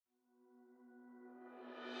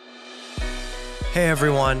Hey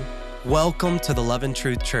everyone, welcome to the Love and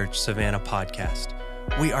Truth Church Savannah podcast.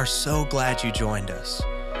 We are so glad you joined us.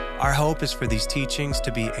 Our hope is for these teachings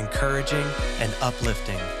to be encouraging and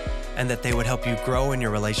uplifting, and that they would help you grow in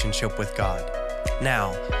your relationship with God.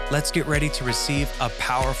 Now, let's get ready to receive a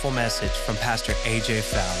powerful message from Pastor AJ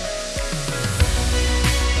Fowler.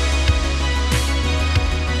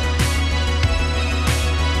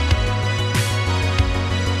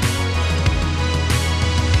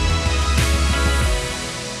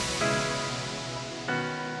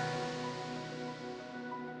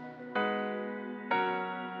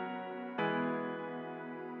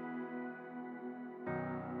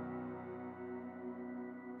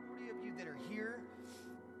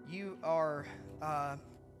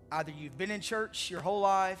 Either you've been in church your whole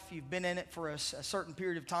life, you've been in it for a certain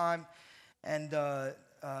period of time, and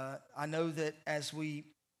I know that as we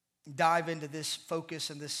dive into this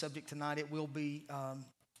focus and this subject tonight, it will be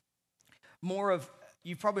more of,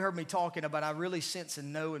 you've probably heard me talking about, I really sense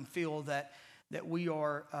and know and feel that we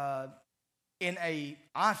are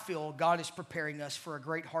I feel God is preparing us for a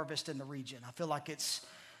great harvest in the region. I feel like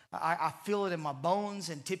I feel it in my bones,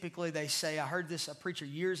 and typically they say, I heard a preacher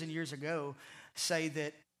years and years ago say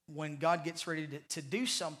that when God gets ready to do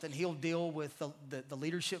something, he'll deal with the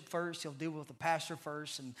leadership first, he'll deal with the pastor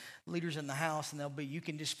first and leaders in the house, and you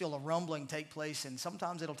can just feel a rumbling take place, and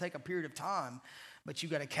sometimes it'll take a period of time, but you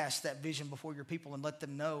got to cast that vision before your people and let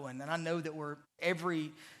them know. And I know that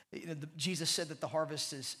Jesus said that the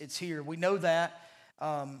harvest it's here. We know that,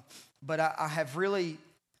 but I have really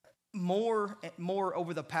more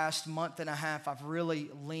over the past month and a half, I've really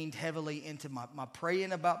leaned heavily into my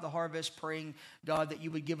praying about the harvest, praying, God, that you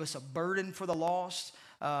would give us a burden for the lost,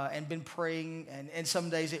 and been praying, and some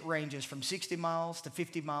days it ranges from 60 miles to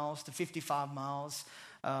 50 miles to 55 miles.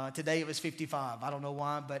 Today it was 55. I don't know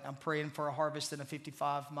why, but I'm praying for a harvest in a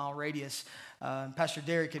 55-mile radius. Pastor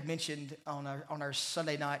Derek had mentioned on our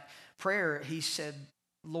Sunday night prayer, he said,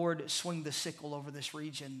 Lord, swing the sickle over this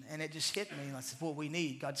region. And it just hit me. That's what we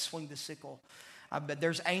need. God, swing the sickle. But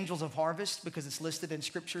there's angels of harvest because it's listed in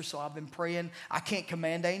Scripture, so I've been praying. I can't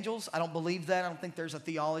command angels. I don't believe that. I don't think there's a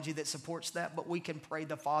theology that supports that, but we can pray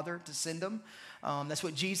the Father to send them. That's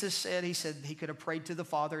what Jesus said. He said he could have prayed to the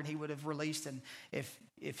Father and he would have released. And if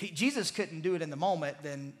Jesus couldn't do it in the moment,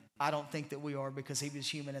 then I don't think that we are, because he was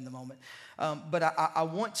human in the moment. But I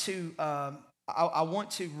want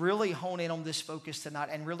to really hone in on this focus tonight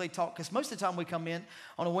and really talk, because most of the time we come in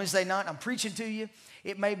on a Wednesday night, I'm preaching to you.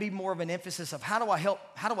 It may be more of an emphasis of how do I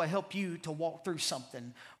help you to walk through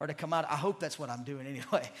something or to come out. I hope that's what I'm doing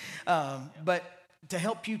anyway. But to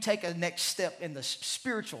help you take a next step in the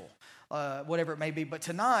spiritual, whatever it may be. But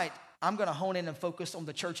tonight, I'm going to hone in and focus on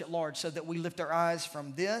the church at large so that we lift our eyes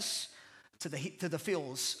from this to the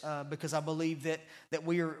fields, because I believe that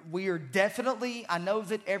we are definitely, I know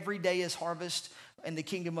that every day is harvest in the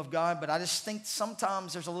kingdom of God, but I just think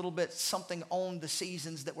sometimes there's a little bit something on the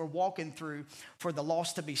seasons that we're walking through for the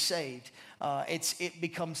lost to be saved. It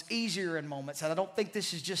becomes easier in moments, and I don't think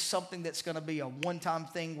this is just something that's going to be a one-time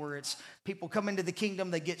thing where it's people come into the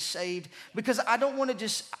kingdom, they get saved, because I want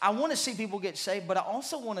to see people get saved, but I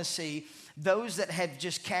also want to see those that have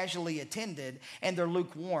just casually attended and they're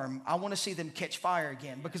lukewarm. I want to see them catch fire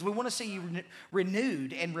again, because we want to see you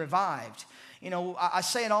renewed and revived. You know, I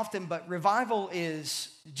say it often, but revival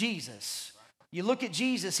is Jesus. You look at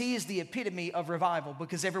Jesus, he is the epitome of revival,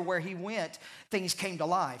 because everywhere he went, things came to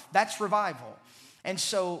life. That's revival. And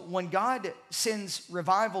so when God sends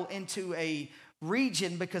revival into a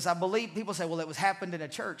region, because I believe people say, well, it was happened in a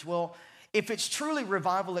church. Well, if it's truly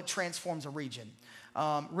revival, it transforms a region.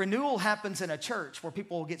 Renewal happens in a church where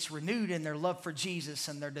people gets renewed in their love for Jesus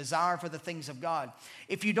and their desire for the things of God.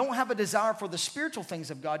 If you don't have a desire for the spiritual things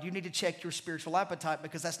of God, you need to check your spiritual appetite,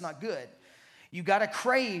 because that's not good. You got to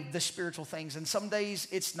crave the spiritual things, and some days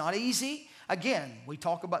it's not easy. Again, we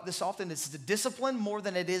talk about this often. It's the discipline more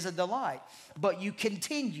than it is a delight. But you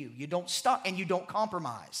continue. You don't stop, and you don't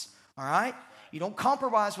compromise. All right? You don't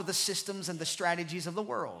compromise with the systems and the strategies of the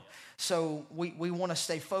world. So we want to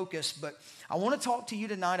stay focused. But I want to talk to you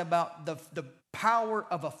tonight about the power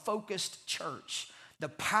of a focused church. The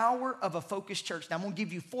power of a focused church. Now, I'm going to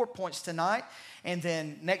give you 4 points tonight. And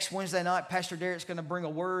then next Wednesday night, Pastor Derek's going to bring a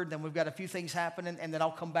word. Then we've got a few things happening. And then I'll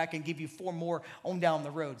come back and give you 4 more on down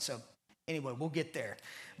the road. So anyway, we'll get there.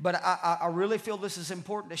 But I really feel this is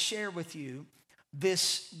important to share with you.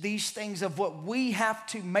 These things of what we have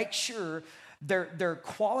to make sure they're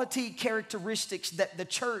quality characteristics that the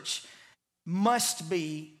church must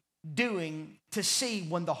be doing to see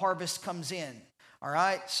when the harvest comes in. All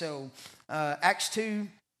right, so Acts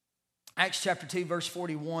chapter 2, verse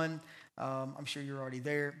 41. I'm sure you're already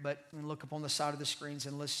there, but look up on the side of the screens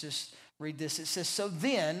and let's just read this. It says, so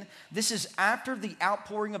then, this is after the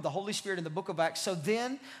outpouring of the Holy Spirit in the book of Acts. So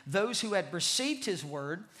then, those who had received his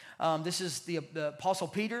word, this is the Apostle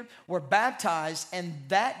Peter, were baptized, and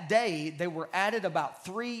that day they were added about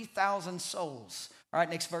 3,000 souls. All right,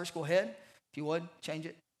 next verse, go ahead. If you would, change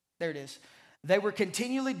it. There it is. They were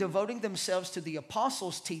continually devoting themselves to the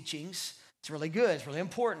apostles' teachings. It's really good. It's really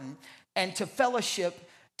important. And to fellowship,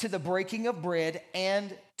 to the breaking of bread,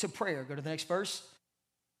 and to prayer. Go to the next verse.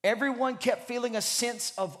 Everyone kept feeling a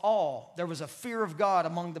sense of awe. There was a fear of God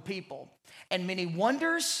among the people. And many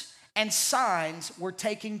wonders and signs were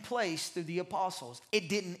taking place through the apostles. It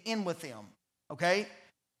didn't end with them, okay?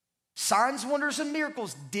 Signs, wonders, and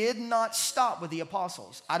miracles did not stop with the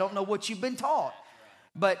apostles. I don't know what you've been taught,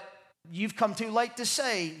 but you've come too late to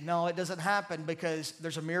say, no, it doesn't happen, because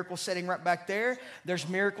there's a miracle setting right back there. There's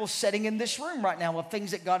miracles setting in this room right now of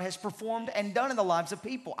things that God has performed and done in the lives of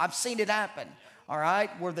people. I've seen it happen, all right?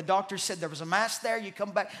 Where the doctor said there was a mass there, you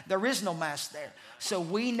come back, there is no mass there. So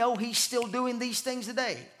we know he's still doing these things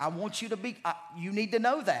today. I want you to be, you need to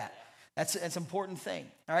know that. That's an important thing.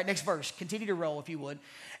 All right, next verse. Continue to roll if you would.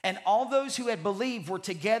 And all those who had believed were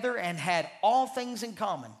together and had all things in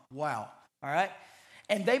common. Wow. All right.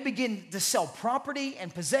 And they begin to sell property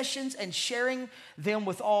and possessions and sharing them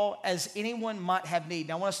with all as anyone might have need.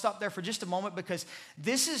 Now, I want to stop there for just a moment, because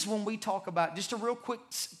this is when we talk about, just a real quick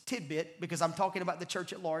tidbit, because I'm talking about the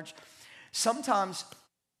church at large. Sometimes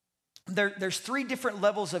there's three different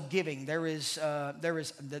levels of giving. There is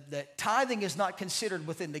the tithing is not considered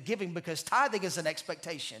within the giving, because tithing is an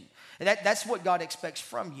expectation. That's what God expects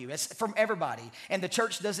from you. It's from everybody. And the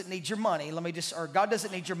church doesn't need your money. Or God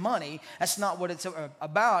doesn't need your money. That's not what it's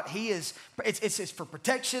about. It's for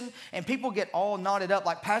protection. And people get all knotted up.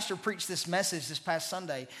 Like Pastor preached this message this past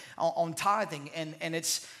Sunday on tithing, and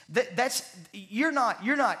you're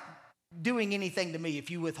not doing anything to me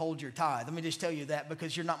if you withhold your tithe. Let me just tell you that,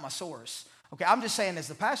 because you're not my source. Okay, I'm just saying as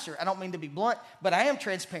the pastor, I don't mean to be blunt, but I am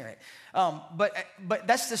transparent. But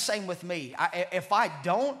that's the same with me. If I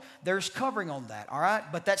don't, there's covering on that, all right?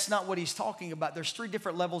 But that's not what he's talking about. There's three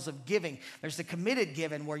different levels of giving. There's the committed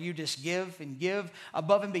giving, where you just give and give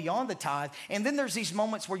above and beyond the tithe. And then there's these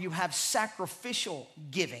moments where you have sacrificial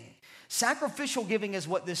giving. Sacrificial giving is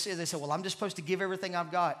what this is. They say, well, I'm just supposed to give everything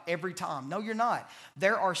I've got every time. No, you're not.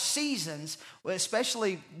 There are seasons,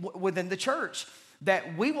 especially within the church,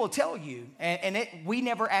 that we will tell you, and we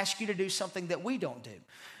never ask you to do something that we don't do.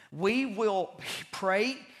 We will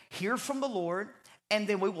pray, hear from the Lord, and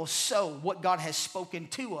then we will sow what God has spoken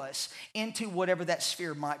to us into whatever that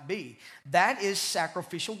sphere might be. That is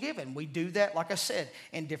sacrificial giving. We do that, like I said,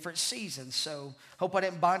 in different seasons. So hope I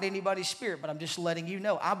didn't bind anybody's spirit, but I'm just letting you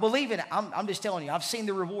know. I believe in it. I'm just telling you. I've seen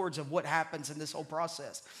the rewards of what happens in this whole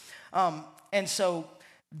process. And so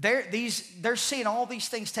they're seeing all these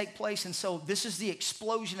things take place. And so this is the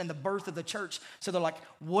explosion and the birth of the church. So they're like,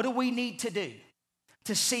 what do we need to do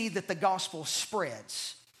to see that the gospel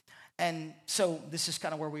spreads? And so this is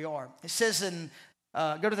kind of where we are. It says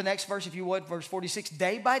go to the next verse if you would, verse 46.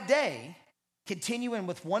 Day by day, continuing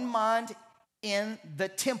with one mind in the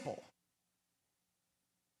temple.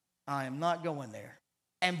 I am not going there.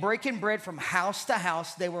 And breaking bread from house to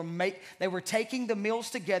house, they were taking the meals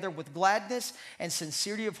together with gladness and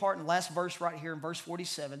sincerity of heart. And last verse right here in verse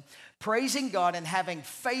 47, praising God and having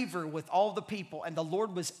favor with all the people. And the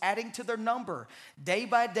Lord was adding to their number day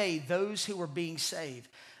by day those who were being saved.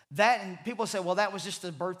 That, and people say, well, that was just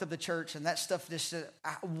the birth of the church and that stuff.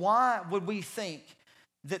 Why would we think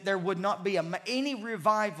that there would not be any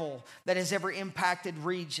revival that has ever impacted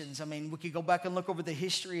regions? I mean, we could go back and look over the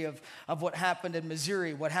history of what happened in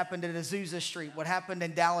Missouri, what happened in Azusa Street, what happened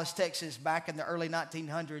in Dallas, Texas back in the early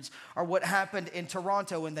 1900s, or what happened in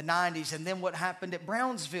Toronto in the 90s, and then what happened at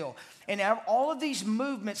Brownsville. And all of these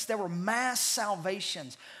movements, there were mass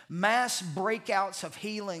salvations, mass breakouts of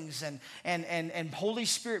healings, and Holy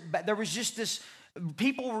Spirit. There was just this.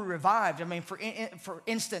 People were revived. I mean, for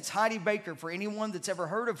instance, Heidi Baker, for anyone that's ever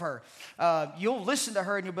heard of her, you'll listen to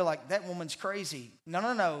her and you'll be like, that woman's crazy.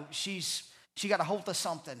 No. She got a hold of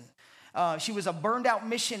something. She was a burned out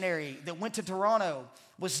missionary that went to Toronto,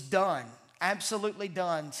 was done, absolutely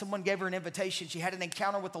done. Someone gave her an invitation. She had an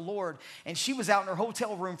encounter with the Lord, and she was out in her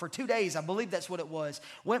hotel room for 2 days. I believe that's what it was.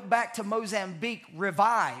 Went back to Mozambique,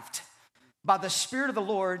 revived. by the Spirit of the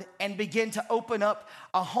Lord and begin to open up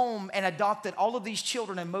a home and adopted all of these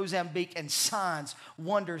children in Mozambique, and signs,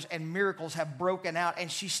 wonders, and miracles have broken out,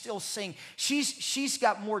 and she's still singing. She's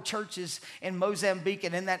got more churches in Mozambique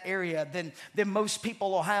and in that area than most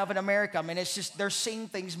people will have in America. I mean, it's just, they're seeing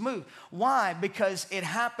things move. Why? Because it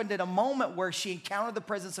happened at a moment where she encountered the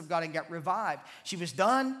presence of God and got revived. She was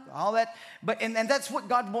done, all that, and that's what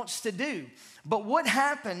God wants to do. But what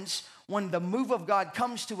happens when the move of God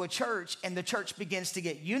comes to a church and the church begins to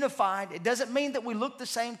get unified? It doesn't mean that we look the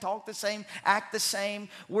same, talk the same, act the same.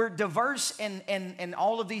 We're diverse in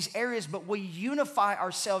all of these areas, but we unify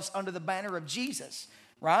ourselves under the banner of Jesus,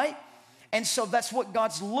 right? And so that's what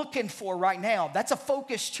God's looking for right now. That's a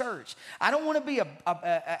focused church. I don't want to be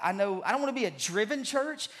I don't want to be a driven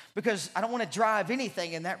church, because I don't want to drive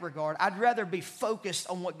anything in that regard. I'd rather be focused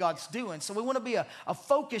on what God's doing. So we want to be a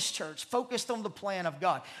focused church, focused on the plan of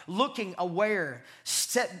God, looking, aware,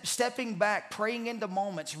 stepping back, praying into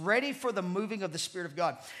moments, ready for the moving of the Spirit of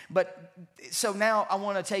God. But so now I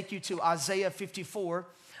want to take you to Isaiah 54.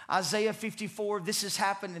 Isaiah 54, this has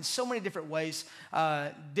happened in so many different ways,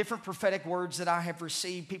 different prophetic words that I have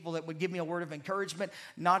received, people that would give me a word of encouragement,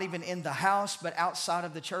 not even in the house, but outside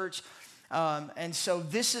of the church. And so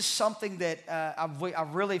this is something that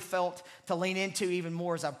I've really felt to lean into even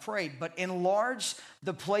more as I've prayed. But enlarge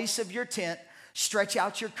the place of your tent, stretch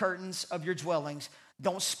out your curtains of your dwellings,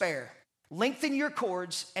 don't spare. Lengthen your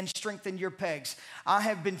cords and strengthen your pegs. I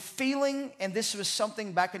have been feeling, and this was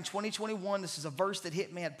something back in 2021, this is a verse that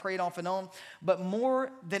hit me, I'd prayed off and on, but more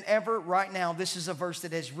than ever right now, this is a verse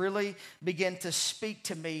that has really begun to speak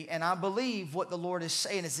to me, and I believe what the Lord is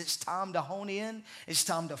saying is it's time to hone in, it's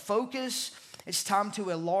time to focus, it's time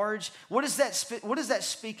to enlarge. What is that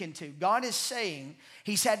speaking to? God is saying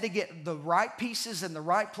He's had to get the right pieces in the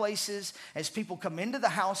right places as people come into the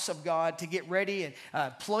house of God to get ready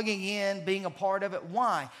and plugging in, being a part of it.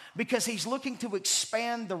 Why? Because He's looking to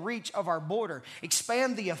expand the reach of our border,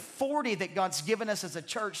 expand the authority that God's given us as a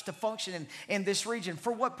church to function in this region.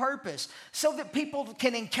 For what purpose? So that people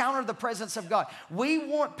can encounter the presence of God. We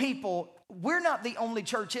want people, we're not the only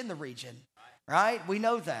church in the region. Right? We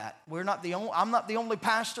know that. I'm not the only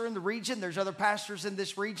pastor in the region. There's other pastors in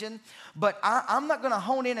this region. But I'm not going to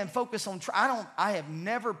hone in and focus on, I have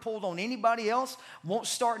never pulled on anybody else. Won't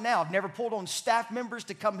start now. I've never pulled on staff members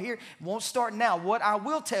to come here. Won't start now. What I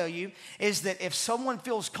will tell you is that if someone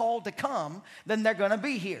feels called to come, then they're going to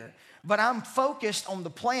be here. But I'm focused on the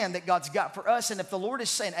plan that God's got for us. And if the Lord is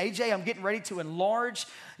saying, AJ, I'm getting ready to enlarge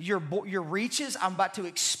your reaches, I'm about to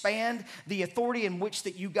expand the authority in which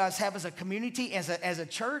that you guys have as a community, as a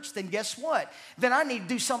church, then guess what? Then I need to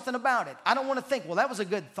do something about it. I don't want to think, well, that was a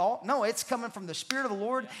good thought. No, it's coming from the Spirit of the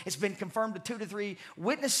Lord. It's been confirmed to 2 to 3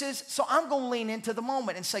 witnesses. So I'm going to lean into the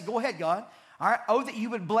moment and say, go ahead, God. All right. Oh, that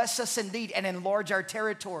you would bless us indeed and enlarge our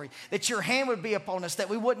territory, that your hand would be upon us, that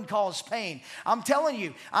we wouldn't cause pain. I'm telling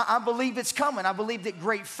you, I believe it's coming. I believe that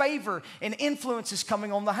great favor and influence is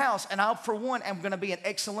coming on the house. And I, for one, am going to be an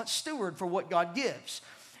excellent steward for what God gives.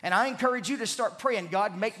 And I encourage you to start praying,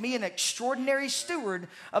 God, make me an extraordinary steward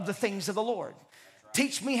of the things of the Lord.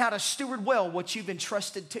 Teach me how to steward well what you've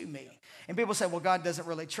entrusted to me. And people say, well, God doesn't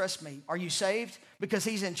really trust me. Are you saved? Because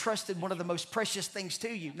He's entrusted one of the most precious things to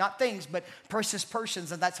you. Not things, but precious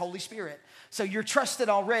persons, and that's Holy Spirit. So you're trusted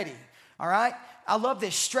already, all right? I love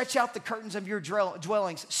this. Stretch out the curtains of your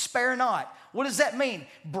dwellings. Spare not. What does that mean?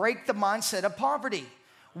 Break the mindset of poverty.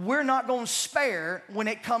 We're not going to spare when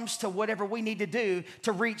it comes to whatever we need to do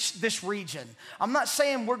to reach this region. I'm not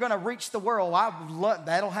saying we're going to reach the world.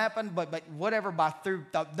 That'll happen, but whatever, through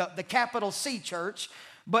the capital C church.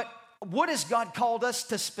 But what has God called us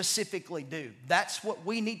to specifically do? That's what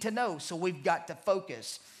we need to know, so we've got to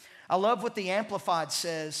focus. I love what the Amplified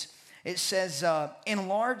says. It says,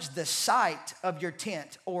 enlarge the site of your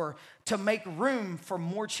tent, or to make room for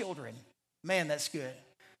more children. Man, that's good.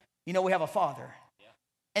 You know, we have a Father.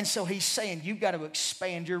 And so He's saying, you've got to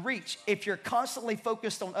expand your reach. If you're constantly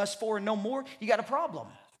focused on us 4 and no more, you got a problem.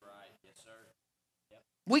 That's right. Yes, sir. Yep.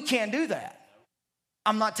 We can't do that.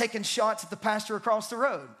 I'm not taking shots at the pastor across the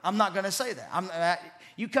road. I'm not going to say that.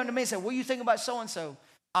 You come to me and say, what do you think about so-and-so?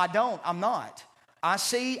 I don't. I'm not.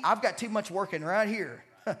 I've got too much working right here.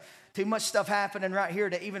 Too much stuff happening right here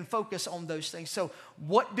to even focus on those things. So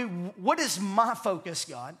what is my focus,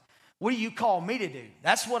 God? What do you call me to do?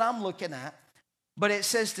 That's what I'm looking at. But it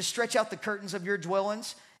says to stretch out the curtains of your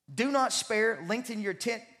dwellings. Do not spare, lengthen your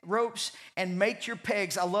tent ropes, and make your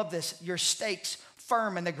pegs, I love this, your stakes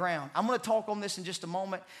firm in the ground. I'm going to talk on this in just a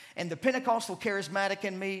moment. And the Pentecostal charismatic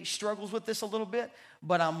in me struggles with this a little bit,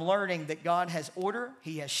 but I'm learning that God has order,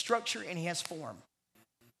 He has structure, and He has form.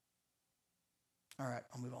 All right,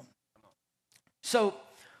 I'll move on. So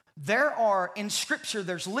there are, in Scripture,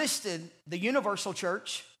 there's listed the universal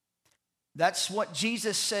church. That's what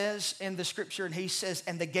Jesus says in the Scripture, and he says,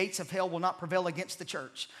 and the gates of hell will not prevail against the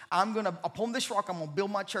church. Upon this rock, I'm going to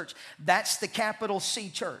build my church. That's the capital C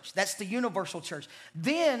church. That's the universal church.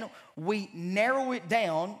 Then we narrow it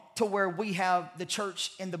down to where we have the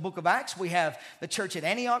church in the book of Acts. We have the church at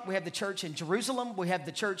Antioch. We have the church in Jerusalem. We have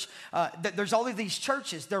the church, there's all of these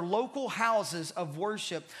churches. They're local houses of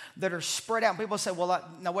worship that are spread out. People say, well,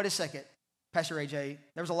 now wait a second, Pastor AJ,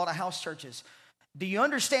 there's a lot of house churches. Do you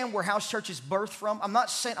understand where house churches birth from? I'm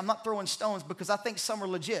not throwing stones because I think some are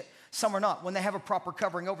legit, some are not, when they have a proper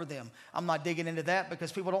covering over them. I'm not digging into that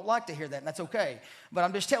because people don't like to hear that, and that's okay. But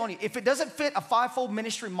I'm just telling you, if it doesn't fit a fivefold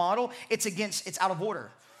ministry model, it's out of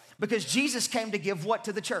order. Because Jesus came to give what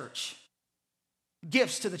to the church?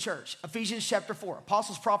 Gifts to the church. Ephesians chapter 4,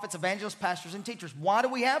 apostles, prophets, evangelists, pastors, and teachers. Why do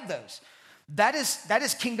we have those? That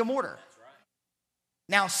is kingdom order.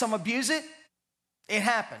 Now, some abuse it. It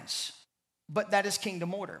happens. But that is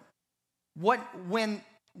kingdom order. When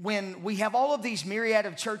we have all of these myriad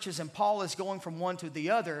of churches and Paul is going from one to the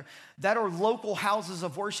other, that are local houses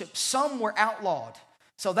of worship, some were outlawed.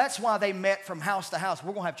 So that's why they met from house to house.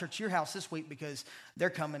 We're going to have church at your house this week because they're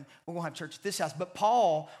coming. We're going to have church at this house. But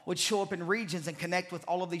Paul would show up in regions and connect with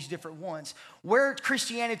all of these different ones where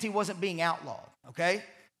Christianity wasn't being outlawed, okay?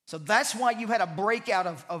 So that's why you had a breakout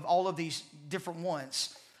of all of these different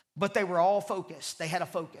ones. But they were all focused. They had a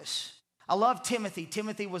focus. I love Timothy.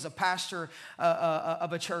 Timothy was a pastor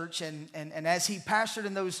of a church, and as he pastored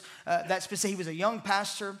in those, he was a young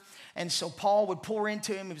pastor, and so Paul would pour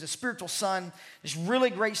into him. He was a spiritual son. It's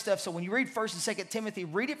really great stuff. So when you read 1st and 2nd Timothy,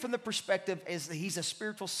 read it from the perspective as he's a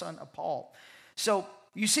spiritual son of Paul. So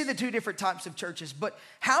you see the two different types of churches, but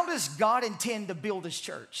how does God intend to build his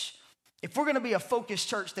church? If we're going to be a focused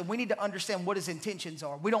church, then we need to understand what his intentions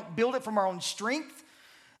are. We don't build it from our own strength,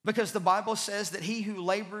 because the Bible says that he who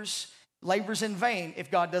labors in vain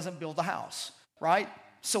if God doesn't build the house, right?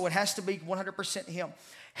 So it has to be 100% him.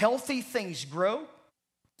 Healthy things grow,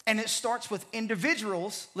 and it starts with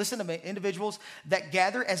individuals, listen to me, individuals that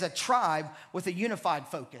gather as a tribe with a unified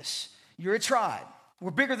focus. You're a tribe.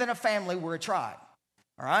 We're bigger than a family, we're a tribe,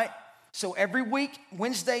 all right? So every week,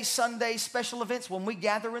 Wednesday, Sunday, special events, when we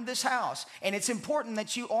gather in this house, and it's important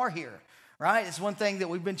that you are here, right? It's one thing that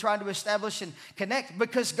we've been trying to establish and connect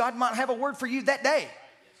because God might have a word for you that day.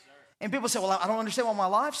 And people say, well, I don't understand why my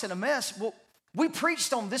life's in a mess. Well, we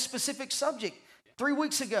preached on this specific subject 3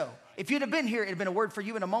 weeks ago. If you'd have been here, it'd have been a word for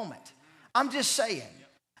you in a moment. I'm just saying.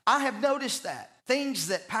 I have noticed that. Things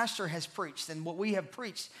that Pastor has preached and what we have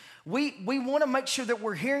preached, we want to make sure that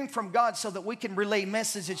we're hearing from God so that we can relay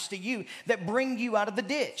messages to you that bring you out of the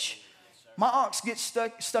ditch. My ox gets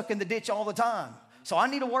stuck in the ditch all the time. So I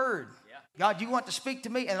need a word. God, you want to speak to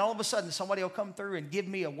me? And all of a sudden, somebody will come through and give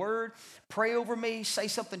me a word, pray over me, say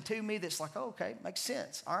something to me that's like, oh, okay, makes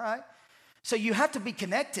sense. All right. So you have to be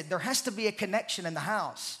connected. There has to be a connection in the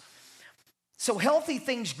house. So healthy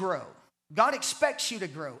things grow. God expects you to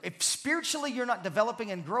grow. If spiritually you're not developing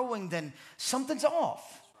and growing, then something's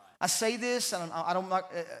off. I say this, and I don't like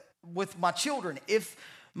with my children. If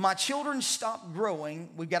my children stop growing,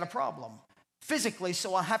 we've got a problem. Physically,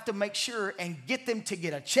 so I have to make sure and get them to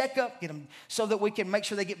get a checkup, get them so that we can make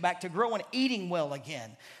sure they get back to growing, eating well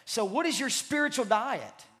again. So what is your spiritual diet?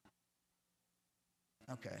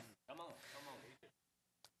 Okay. Come on.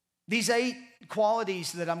 These 8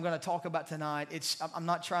 qualities that I'm going to talk about tonight, I'm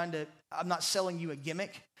not selling you a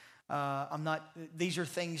gimmick. These are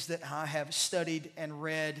things that I have studied and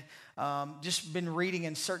read, just been reading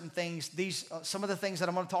in certain things. Some of the things that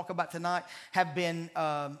I'm going to talk about tonight have been,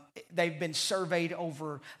 they've been surveyed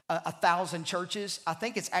over 1,000 churches. I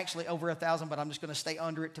think it's actually over 1,000, but I'm just going to stay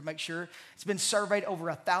under it to make sure. It's been surveyed over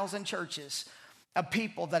 1,000 churches of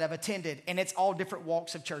people that have attended, and it's all different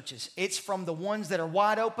walks of churches. It's from the ones that are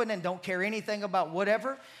wide open and don't care anything about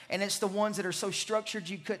whatever, and it's the ones that are so structured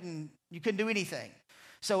you couldn't do anything.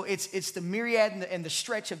 So it's the myriad and the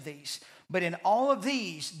stretch of these. But in all of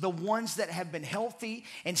these, the ones that have been healthy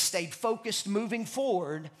and stayed focused moving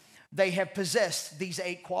forward, they have possessed these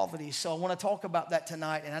 8 qualities. So I want to talk about that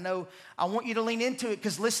tonight. And I want you to lean into it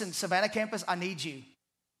because listen, Savannah Campus, I need you.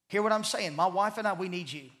 Hear what I'm saying? My wife and I, we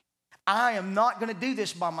need you. I am not going to do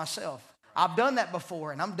this by myself. I've done that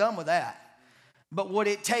before and I'm done with that. But what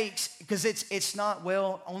it takes, because it's not,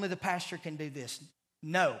 well, only the pastor can do this.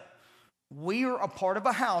 No. We are a part of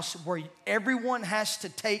a house where everyone has to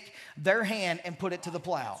take their hand and put it to the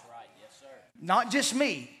plow. That's right. Yes, sir. Not just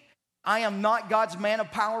me. I am not God's man of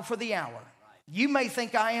power for the hour. You may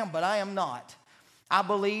think I am, but I am not. I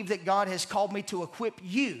believe that God has called me to equip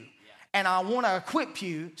you and I want to equip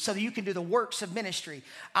you so that you can do the works of ministry.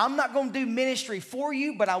 I'm not going to do ministry for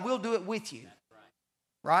you, but I will do it with you.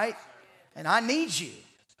 Right? And I need you.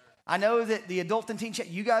 I know that the adult and teen chat,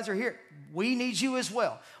 you guys are here. We need you as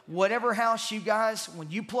well. Whatever house you guys,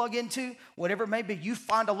 when you plug into, whatever it may be, you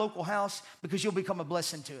find a local house because you'll become a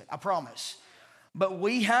blessing to it. I promise. But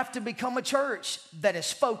we have to become a church that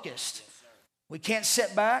is focused. We can't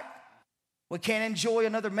sit back. We can't enjoy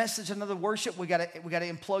another message, another worship. We got to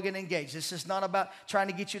unplug and engage. This is not about trying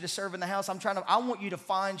to get you to serve in the house. I want you to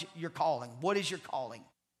find your calling. What is your calling?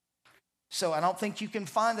 So I don't think you can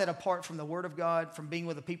find that apart from the Word of God, from being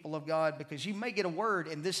with the people of God, because you may get a word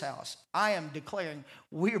in this house. I am declaring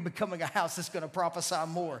we are becoming a house that's going to prophesy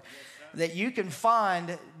more. That you can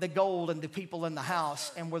find the gold and the people in the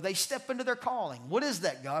house and where they step into their calling. What is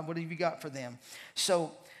that, God? What have you got for them?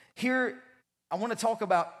 So here, I want to talk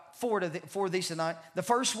about four of these tonight. The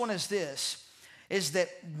first one is this, is that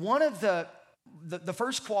one of the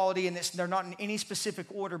first quality, and they're not in any specific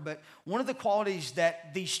order, but one of the qualities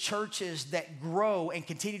that these churches that grow and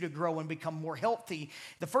continue to grow and become more healthy,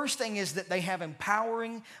 the first thing is that they have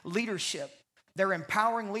empowering leadership. They're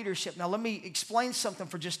empowering leadership. Now, let me explain something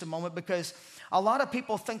for just a moment, because a lot of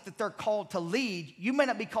people think that they're called to lead. You may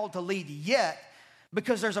not be called to lead yet,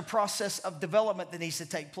 because there's a process of development that needs to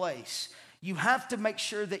take place. You have to make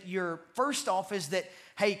sure that your first off is that,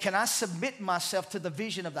 hey, can I submit myself to the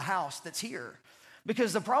vision of the house that's here?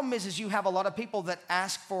 Because the problem is you have a lot of people that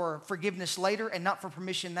ask for forgiveness later and not for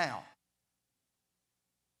permission now.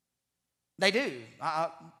 They do.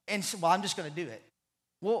 And so, well, I'm just going to do it.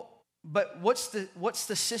 Well, but what's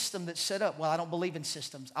the system that's set up? Well, I don't believe in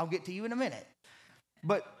systems. I'll get to you in a minute.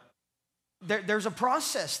 But there's a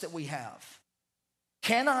process that we have.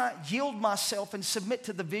 Can I yield myself and submit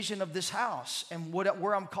to the vision of this house and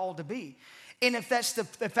where I'm called to be? And if that's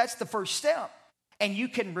the first step, and you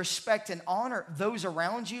can respect and honor those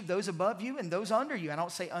around you, those above you, and those under you. I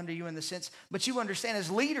don't say under you in the sense, but you understand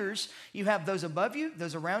as leaders, you have those above you,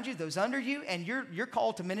 those around you, those under you, and you're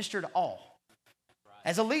called to minister to all.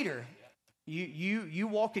 As a leader, you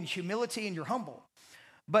walk in humility and you're humble.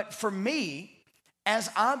 But for me,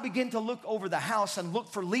 as I begin to look over the house and look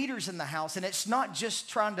for leaders in the house, and it's not just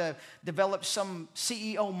trying to develop some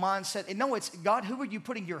CEO mindset. No, it's God, who are you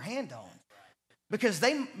putting your hand on? Because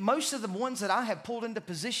most of the ones that I have pulled into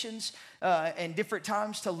positions in different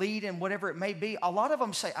times to lead and whatever it may be, a lot of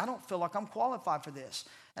them say, I don't feel like I'm qualified for this.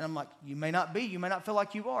 And I'm like, you may not be, you may not feel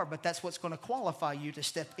like you are, but that's what's going to qualify you to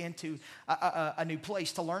step into a new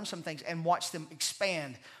place, to learn some things and watch them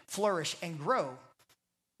expand, flourish, and grow.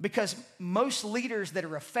 Because most leaders that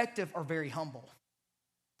are effective are very humble.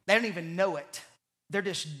 They don't even know it. They're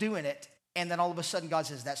just doing it. And then all of a sudden God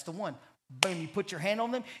says, that's the one. Boom, you put your hand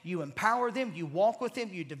on them, you empower them, you walk with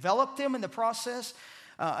them, you develop them in the process.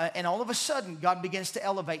 And all of a sudden God begins to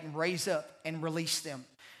elevate and raise up and release them.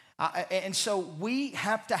 And so we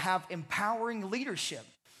have to have empowering leadership.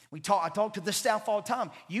 I talk to the staff all the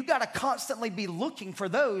time. You got to constantly be looking for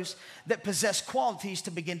those that possess qualities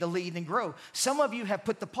to begin to lead and grow. Some of you have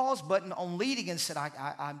put the pause button on leading and said,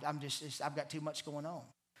 I've got too much going on.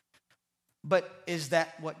 But is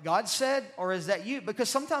that what God said, or is that you? Because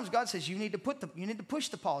sometimes God says you need to push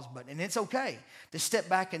the pause button, and it's okay to step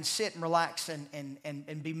back and sit and relax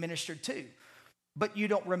and be ministered to. But you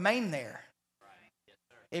don't remain there.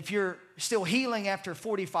 If you're still healing after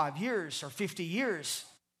 45 years or 50 years,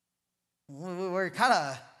 we're kind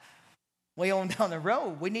of way on down the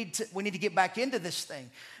road. We need to get back into this thing,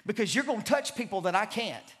 because you're going to touch people that I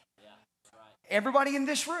can't. Yeah, that's right. Everybody in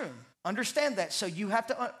this room, understand that. So you have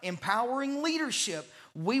to, empowering leadership,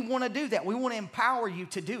 we want to do that. We want to empower you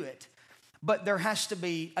to do it. But there has to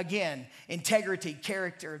be, again, integrity,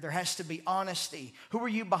 character. There has to be honesty. Who are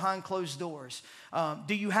you behind closed doors?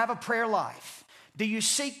 Do you have a prayer life? Do you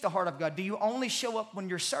seek the heart of God? Do you only show up when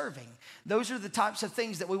you're serving? Those are the types of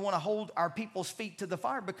things that we want to hold our people's feet to the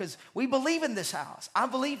fire, because we believe in this house. I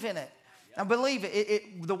believe in it. I believe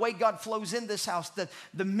it the way God flows in this house,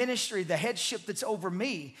 the ministry, the headship that's over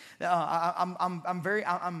me.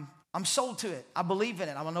 I'm sold to it. I believe in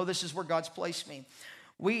it. I know this is where God's placed me.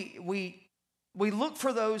 We look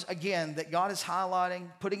for those, again, that God is highlighting,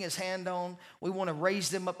 putting his hand on. We want to raise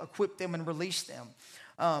them up, equip them, and release them.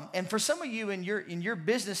 And for some of you in your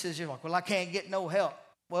businesses, you're like, well, I can't get no help.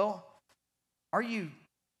 Well,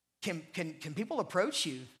 can people approach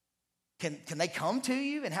you? Can they come to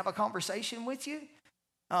you and have a conversation with you?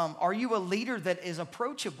 Are you a leader that is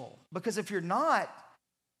approachable? Because if you're not,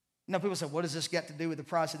 people say, what does this got to do with the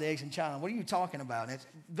price of the eggs in China? What are you talking about?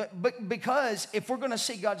 But because if we're going to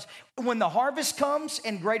see when the harvest comes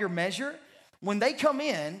in greater measure, when they come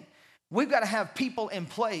in, We've got to have people in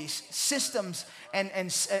place, systems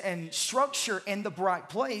and structure in the right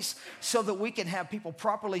place so that we can have people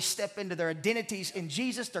properly step into their identities in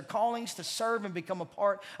Jesus, their callings to serve and become a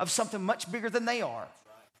part of something much bigger than they are.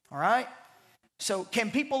 All right? So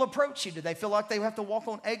can people approach you? Do they feel like they have to walk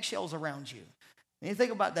on eggshells around you? And you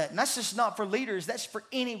think about that. And that's just not for leaders. That's for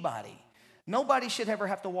anybody. Nobody should ever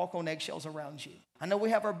have to walk on eggshells around you. I know we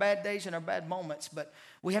have our bad days and our bad moments, but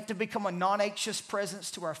we have to become a non-anxious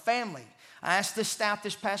presence to our family. I asked this staff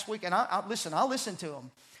this past week, and I listened to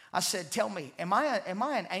them. I said, tell me, am I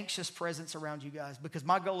an anxious presence around you guys? Because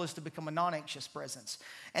my goal is to become a non-anxious presence.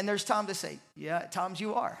 And there's time to say, yeah, at times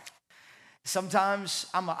you are. Sometimes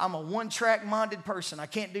I'm a one-track minded person. I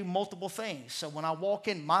can't do multiple things. So when I walk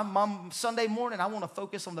in my Sunday morning, I want to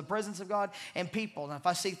focus on the presence of God and people. And if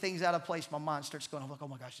I see things out of place, my mind starts going, I'm like, oh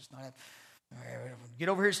my gosh, it's not happening. Get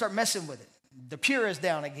over here and start messing with it. The pure is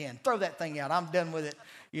down again. Throw that thing out. I'm done with it.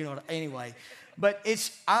 Anyway. But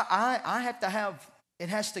I have to have, it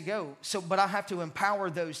has to go. But I have to empower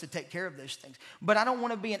those to take care of those things. But I don't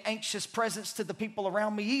want to be an anxious presence to the people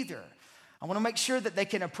around me either. I want to make sure that they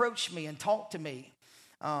can approach me and talk to me.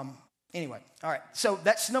 Anyway, all right. So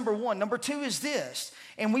that's number one. Number two is this,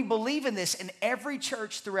 and we believe in this in every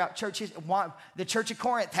church throughout churches. The Church of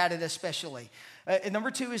Corinth had it especially. And number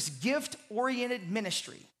two is gift-oriented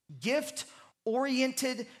ministry.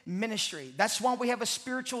 Gift-oriented ministry. That's why we have a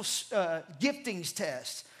spiritual giftings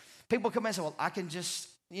test. People come in and say, well, I can just...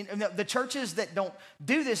 the churches that don't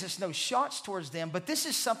do this, it's no shots towards them, but this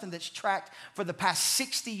is something that's tracked for the past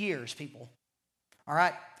 60 years, people. All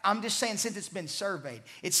right? I'm just saying since it's been surveyed.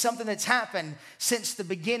 It's something that's happened since the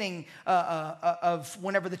beginning of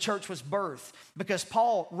whenever the church was birthed. Because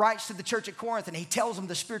Paul writes to the church at Corinth and he tells them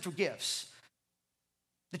the spiritual gifts.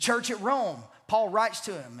 The church at Rome, Paul writes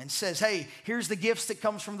to him and says, hey, here's the gifts that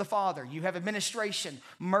comes from the Father. You have administration,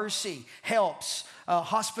 mercy, helps,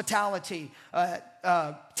 hospitality,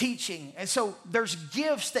 teaching. And so there's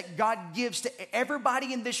gifts that God gives to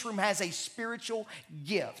everybody in this room has a spiritual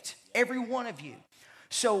gift. Every one of you.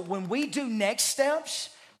 So when we do next steps,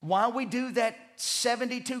 why we do that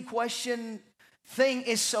 72 question thing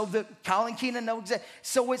is so that Kyle and Keena know exactly.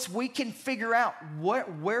 So we can figure out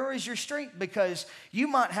where is your strength, because you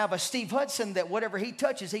might have a Steve Hudson that whatever he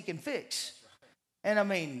touches, he can fix. And I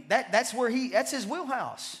mean, that's his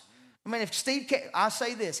wheelhouse. I mean, if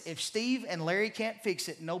Steve and Larry can't fix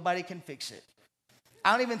it, nobody can fix it.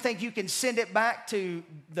 I don't even think you can send it back to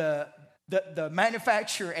the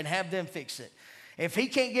manufacturer and have them fix it. If he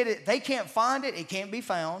can't get it, they can't find it, it can't be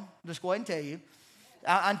found. Just go ahead and tell you.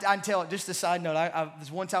 I tell it, just a side note,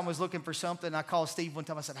 this one time I was looking for something. I called Steve one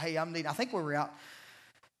time. I said, hey, I think we were out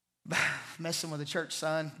messing with the church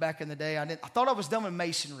sign back in the day. I thought I was done with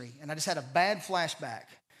masonry, and I just had a bad flashback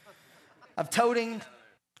of toting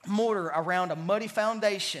mortar around a muddy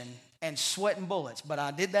foundation and sweating bullets. But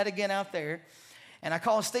I did that again out there. And I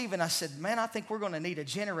called Steve and I said, man, I think we're going to need a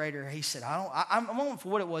generator. He said, I'm on for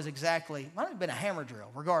what it was exactly. It might have been a hammer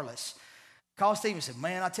drill, regardless. Called Steve and said,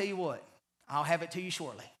 man, I'll tell you what. I'll have it to you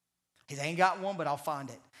shortly. He ain't got one, but I'll find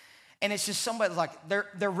it. And it's just somebody like,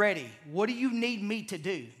 they're ready. What do you need me to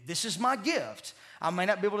do? This is my gift. I may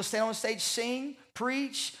not be able to stand on stage, sing,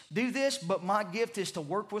 preach, do this, but my gift is to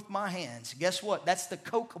work with my hands. Guess what? That's the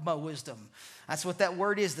Kokomo wisdom. That's what that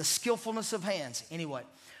word is, the skillfulness of hands. Anyway,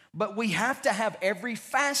 but we have to have every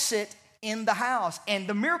facet in the house. And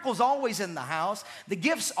the miracle's always in the house. The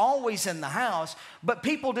gift's always in the house. But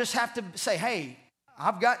people just have to say, hey,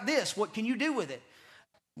 I've got this. What can you do with it?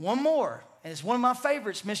 One more, and it's one of my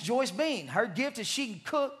favorites, Miss Joyce Bean. Her gift is she can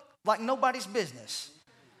cook like nobody's business.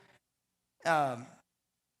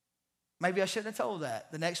 Maybe I shouldn't have told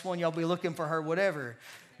that. The next one, y'all be looking for her, whatever.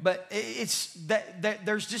 But it's that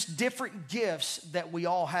there's just different gifts that we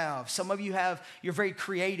all have. Some of you you're very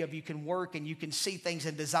creative. You can work and you can see things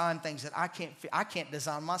and design things that I can't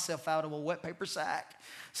design myself out of a wet paper sack.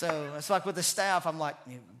 So it's like with the staff, I'm like,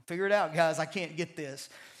 figure it out, guys. I can't get this.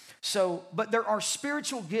 So, but there are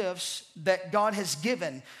spiritual gifts that God has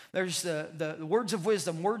given. There's the words of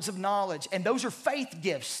wisdom, words of knowledge, and those are faith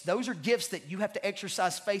gifts. Those are gifts that you have to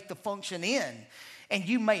exercise faith to function in. And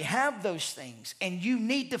you may have those things, and you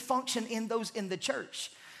need to function in those in the church.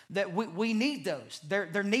 That we need those.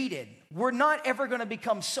 They're needed. We're not ever going to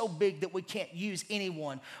become so big that we can't use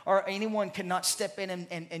anyone, or anyone cannot step in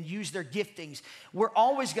and use their giftings. We're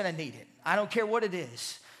always going to need it. I don't care what it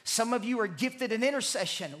is. Some of you are gifted in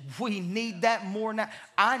intercession. We need that more now.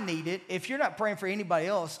 I need it. If you're not praying for anybody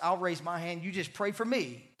else, I'll raise my hand. You just pray for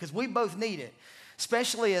me, because we both need it.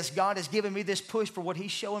 Especially as God has given me this push for what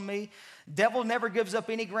he's showing me. Devil never gives up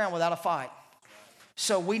any ground without a fight.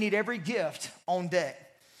 So we need every gift on deck.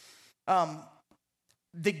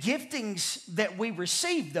 The giftings that we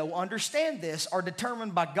receive, though, understand this, are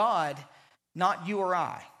determined by God, not you or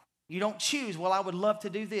I. You don't choose, well, I would love to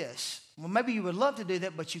do this. Well, maybe you would love to do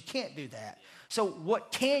that, but you can't do that. So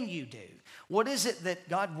what can you do? What is it that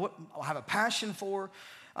God would have a passion for?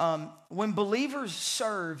 When believers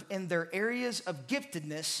serve in their areas of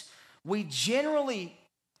giftedness, we generally,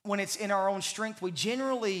 when it's in our own strength, we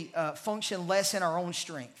generally function less in our own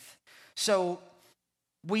strength. So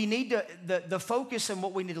we need to, the focus and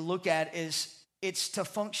what we need to look at is it's to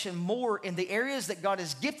function more in the areas that God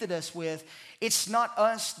has gifted us with. It's not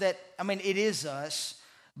us that, it is us,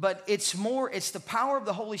 but it's the power of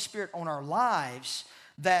the Holy Spirit on our lives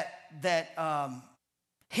that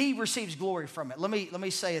He receives glory from it. Let me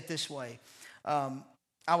say it this way.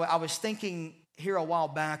 I was thinking here a while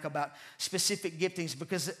back about specific giftings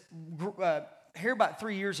because here about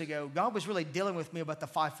 3 years ago, God was really dealing with me about the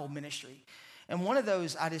fivefold ministry. And one of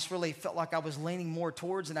those I just really felt like I was leaning more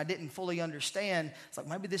towards and I didn't fully understand. It's like,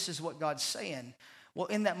 maybe this is what God's saying. Well,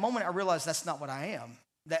 in that moment, I realized that's not what I am.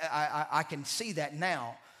 That I can see that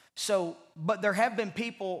now. So, but there have been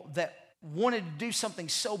people that wanted to do something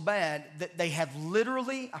so bad that they have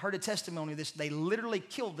literally, I heard a testimony of this, they literally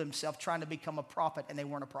killed themselves trying to become a prophet, and they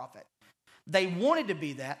weren't a prophet. They wanted to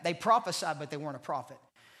be that. They prophesied, but they weren't a prophet.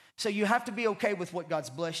 So you have to be okay with what God's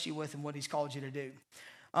blessed you with and what He's called you to do.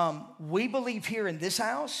 We believe here in this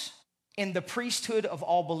house in the priesthood of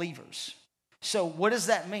all believers. So what does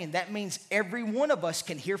that mean? That means every one of us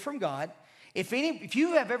can hear from God. If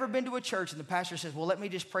you have ever been to a church and the pastor says, well, let me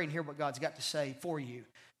just pray and hear what God's got to say for you.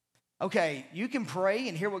 Okay, you can pray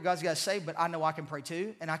and hear what God's got to say, but I know I can pray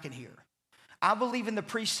too, and I can hear. I believe in the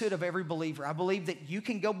priesthood of every believer. I believe that you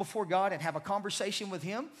can go before God and have a conversation with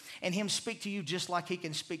Him and Him speak to you just like He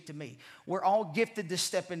can speak to me. We're all gifted to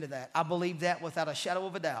step into that. I believe that without a shadow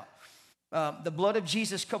of a doubt. The blood of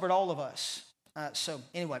Jesus covered all of us. So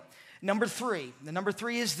anyway, number three. The number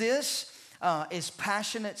three is this, is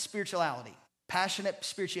passionate spirituality. Passionate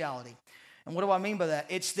spirituality. And what do I mean by that?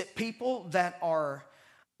 It's that people that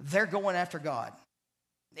they're going after God.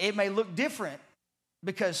 It may look different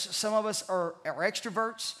because some of us are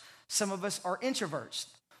extroverts, some of us are introverts.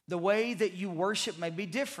 The way that you worship may be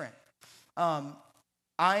different. I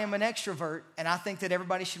am an extrovert, and I think that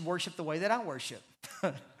everybody should worship the way that I worship.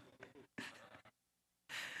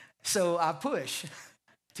 So I push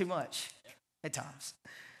too much at times.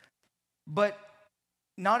 But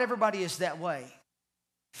not everybody is that way.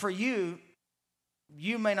 For you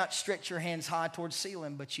may not stretch your hands high towards the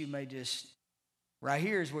ceiling, but you may just, right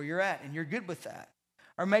here is where you're at, and you're good with that.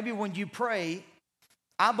 Or maybe when you pray,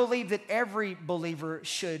 I believe that every believer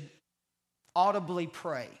should audibly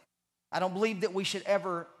pray. I don't believe that we should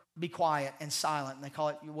ever be quiet and silent. And they call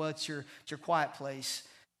it, well, it's your quiet place.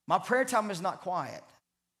 My prayer time is not quiet.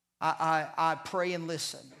 I pray and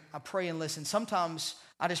listen. I pray and listen. Sometimes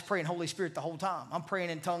I just pray in Holy Spirit the whole time. I'm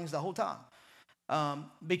praying in tongues the whole time.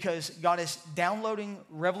 Because God is downloading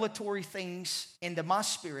revelatory things into my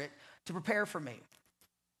spirit to prepare for me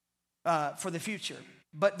for the future.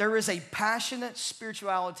 But there is a passionate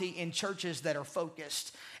spirituality in churches that are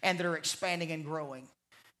focused and that are expanding and growing.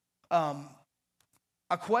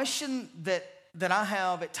 A question that I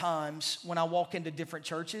have at times when I walk into different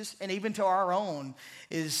churches, and even to our own,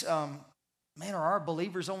 is, man, are our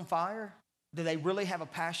believers on fire? Do they really have a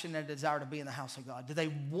passion and a desire to be in the house of God? Do they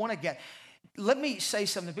want to get... Let me say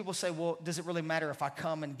something. People say, well, does it really matter if I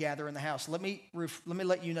come and gather in the house? Let me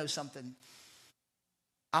let you know something.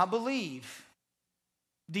 I believe...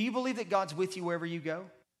 Do you believe that God's with you wherever you go?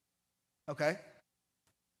 Okay.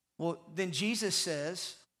 Well, then Jesus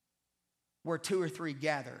says, where two or three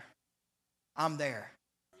gather, I'm there.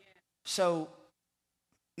 So,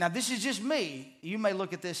 now this is just me. You may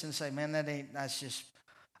look at this and say, man, that's just,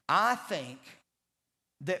 I think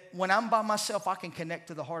that when I'm by myself, I can connect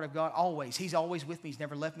to the heart of God always. He's always with me. He's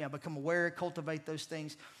never left me. I become aware, cultivate those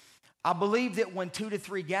things. I believe that when 2 to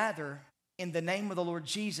 3 gather in the name of the Lord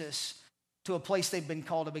Jesus to a place they've been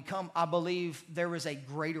called to become, I believe there is a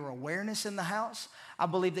greater awareness in the house. I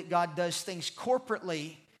believe that God does things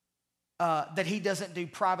corporately that He doesn't do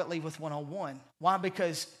privately with one-on-one. Why?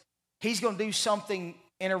 Because He's going to do something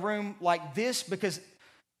in a room like this, because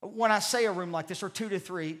when I say a room like this, or 2 to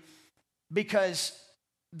 3, because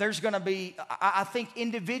there's going to be, I think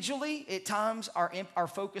individually at times our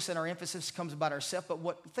focus and our emphasis comes about ourselves,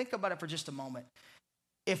 but think about it for just a moment.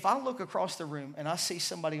 If I look across the room and I see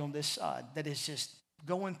somebody on this side that is just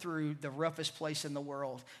going through the roughest place in the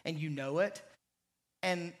world, and you know it,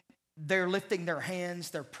 and they're lifting their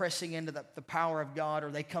hands, they're pressing into the power of God,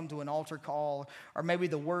 or they come to an altar call, or maybe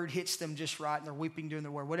the word hits them just right and they're weeping during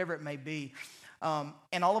the word, whatever it may be,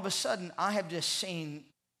 And all of a sudden, I have just seen,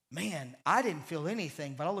 man, I didn't feel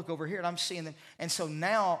anything, but I look over here and I'm seeing them. And so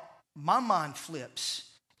now my mind flips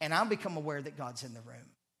and I become aware that God's in the room.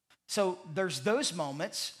 So there's those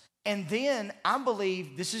moments. And then I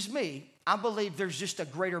believe, this is me, I believe there's just a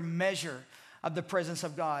greater measure of the presence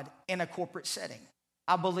of God in a corporate setting.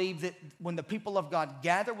 I believe that when the people of God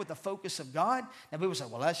gather with the focus of God, now people say,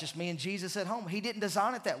 well, that's just me and Jesus at home. He didn't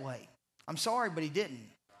design it that way. I'm sorry, but he didn't.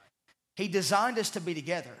 He designed us to be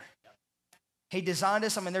together. He designed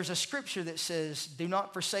us, there's a scripture that says, do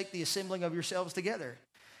not forsake the assembling of yourselves together.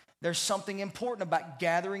 There's something important about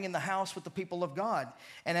gathering in the house with the people of God.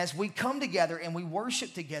 And as we come together and we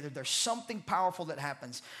worship together, there's something powerful that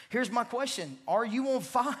happens. Here's my question. Are you on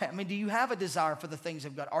fire? Do you have a desire for the things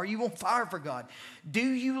of God? Are you on fire for God? Do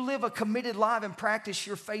you live a committed life and practice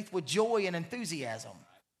your faith with joy and enthusiasm?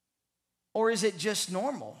 Or is it just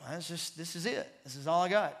normal? This is it. This is all I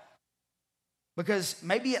got. Because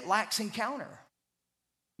maybe it lacks encounter.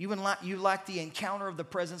 You lack the encounter of the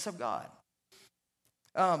presence of God.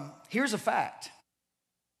 Here's a fact.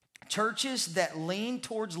 Churches that lean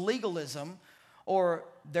towards legalism, or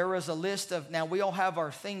there is a list of, now we all have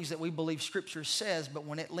our things that we believe Scripture says, but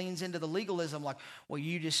when it leans into the legalism, like, well,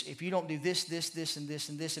 if you don't do this, and this,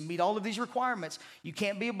 and this, and meet all of these requirements, you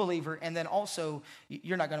can't be a believer, and then also,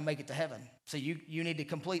 you're not going to make it to heaven. So you need to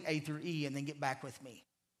complete A through E and then get back with me,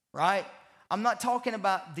 right? I'm not talking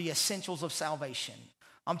about the essentials of salvation.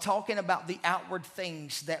 I'm talking about the outward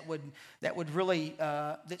things that would really,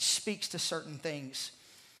 that speaks to certain things.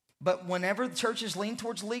 But whenever the churches lean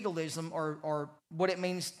towards legalism or what it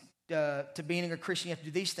means to being a Christian, you have to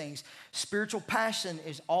do these things. Spiritual passion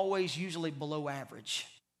is always usually below average.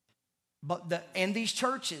 But in these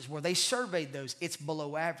churches where they surveyed those, it's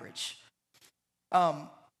below average.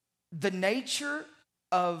 The nature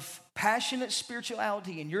of passionate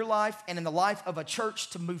spirituality in your life and in the life of a church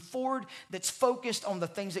to move forward that's focused on the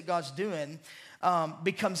things that God's doing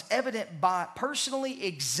becomes evident by personally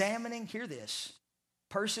examining, hear this,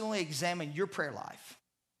 personally examine your prayer life.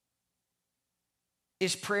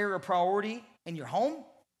 Is prayer a priority in your home?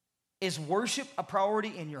 Is worship a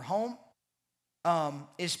priority in your home?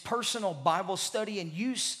 Is personal Bible study and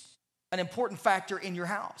use an important factor in your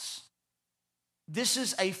house? This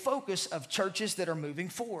is a focus of churches that are moving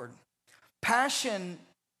forward. Passion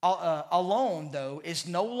alone, though, is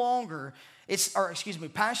no longer,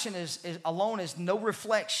 passion alone is no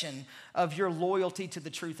reflection of your loyalty to the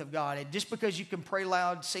truth of God. And just because you can pray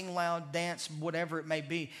loud, sing loud, dance, whatever it may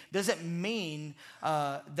be, doesn't mean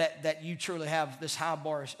that you truly have this high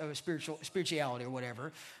bar of spirituality or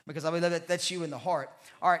whatever, because that's you in the heart.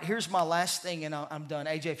 All right, here's my last thing, and I'm done.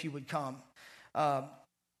 AJ, if you would come.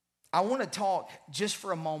 I want to talk just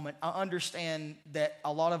for a moment. I understand that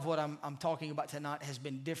a lot of what I'm talking about tonight has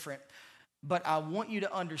been different, but I want you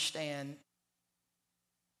to understand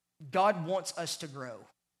God wants us to grow.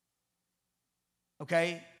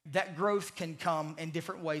 Okay? That growth can come in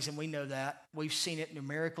different ways, and we know that. We've seen it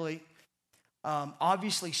numerically.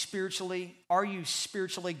 Obviously, spiritually, are you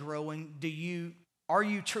spiritually growing? Are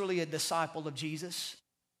you truly a disciple of Jesus?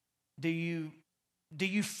 Do you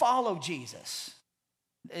follow Jesus?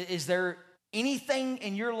 Is there anything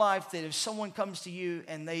in your life that if someone comes to you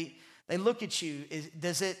and they look at you,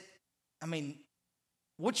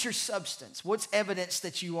 what's your substance? What's evidence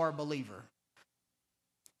that you are a believer?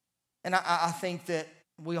 And I think that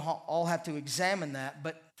we all have to examine that.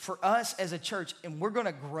 But for us as a church, and we're going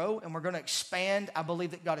to grow and we're going to expand. I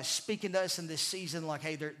believe that God is speaking to us in this season like,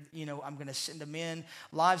 hey, I'm going to send them in.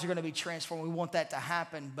 Lives are going to be transformed. We want that to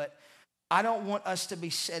happen. But I don't want us to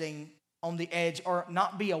be sitting on the edge or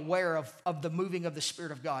not be aware of the moving of the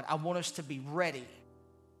Spirit of God. I want us to be ready.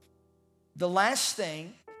 The last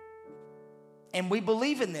thing, and we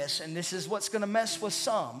believe in this, and this is what's going to mess with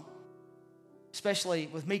some,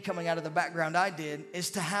 especially with me coming out of the background I did,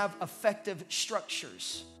 is to have effective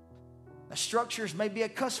structures. Now, structures may be a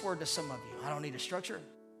cuss word to some of you. I don't need a structure.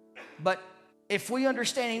 But if we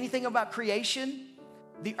understand anything about creation,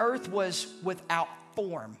 the earth was without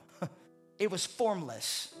form. It was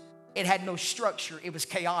formless. It had no structure. It was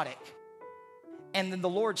chaotic. And then the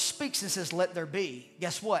Lord speaks and says, let there be.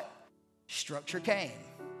 Guess what? Structure came.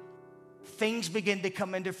 Things began to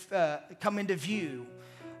come into view.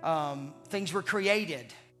 Things were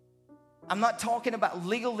created. I'm not talking about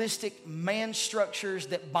legalistic man structures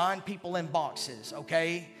that bind people in boxes,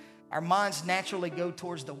 okay? Our minds naturally go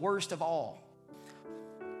towards the worst of all.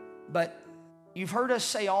 But you've heard us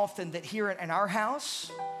say often that here in our house,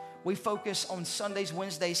 we focus on Sundays,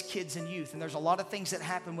 Wednesdays, kids, and youth. And there's a lot of things that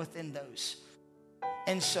happen within those.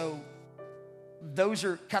 And so those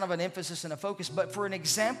are kind of an emphasis and a focus. But for an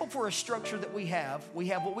example, for a structure that we have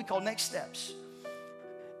what we call Next Steps.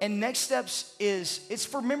 And Next Steps it's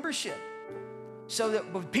for membership. So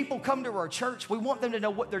that when people come to our church, we want them to know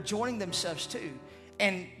what they're joining themselves to.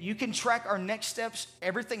 And you can track our Next Steps.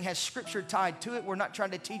 Everything has scripture tied to it. We're not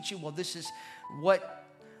trying to teach you, well, this is what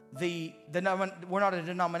we're not a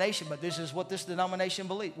denomination, but this is what this denomination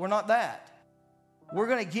believes. We're not that. We're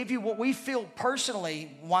going to give you what we feel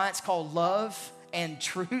personally, why it's called love and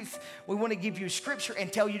truth. We want to give you scripture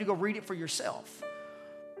and tell you to go read it for yourself.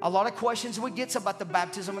 A lot of questions we get about the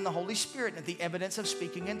baptism in the Holy Spirit and the evidence of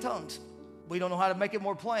speaking in tongues. We don't know how to make it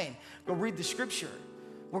more plain. Go read the scripture.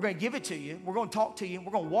 We're going to give it to you. We're going to talk to you.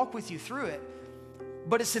 We're going to walk with you through it.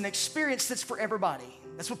 But it's an experience that's for everybody.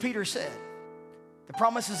 That's what Peter said. The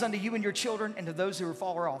promise is unto you and your children and to those who are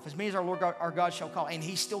far off. As many as our Lord God, our God shall call. And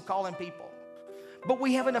he's still calling people. But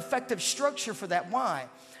we have an effective structure for that. Why?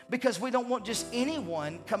 Because we don't want just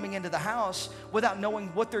anyone coming into the house without knowing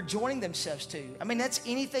what they're joining themselves to. I mean, that's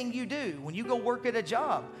anything you do. When you go work at a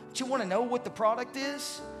job, do you want to know what the product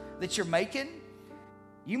is that you're making?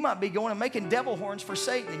 You might be going and making devil horns for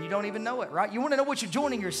Satan and you don't even know it, right? You want to know what you're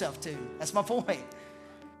joining yourself to. That's my point.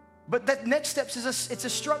 But that Next Steps it's a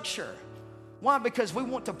structure. Why? Because we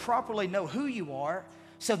want to properly know who you are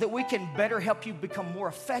so that we can better help you become more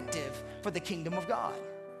effective for the kingdom of God.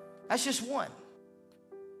 That's just one.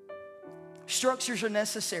 Structures are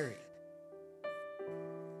necessary.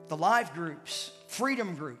 The live groups,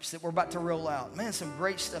 freedom groups that we're about to roll out. Man, some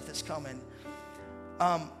great stuff that's coming.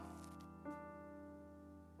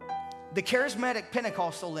 The charismatic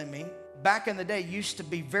Pentecostal in me, back in the day, used to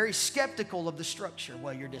be very skeptical of the structure.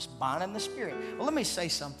 Well, you're just binding the Spirit. Well, let me say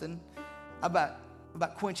something about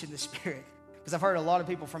quenching the Spirit. Because I've heard a lot of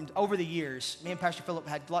people from over the years. Me and Pastor Philip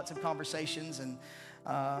had lots of conversations and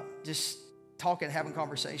just talking, having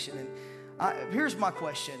conversation. And here's my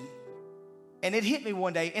question. And it hit me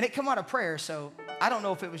one day, and it come out of prayer. So I don't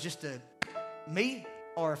know if it was just me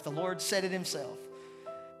or if the Lord said it himself.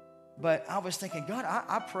 But I was thinking, God,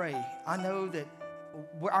 I pray. I know that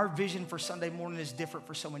our vision for Sunday morning is different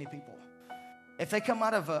for so many people. If they come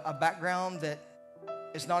out of a background that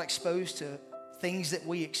is not exposed to things that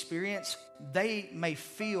we experience, they may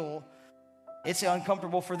feel it's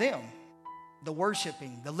uncomfortable for them. The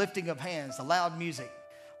worshiping, the lifting of hands, the loud music,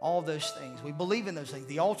 all those things. We believe in those things,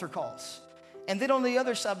 the altar calls. And then on the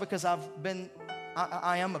other side, because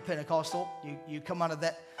I am a Pentecostal, you come out of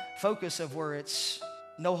that focus of where it's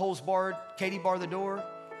no holds barred, Katie bar the door,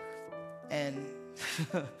 and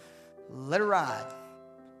let her ride.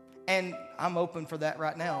 And I'm open for that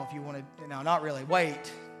right now if you want to. No, not really.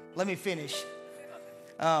 Wait, let me finish.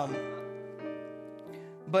 But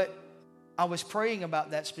I was praying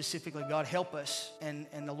about that specifically. God, help us. And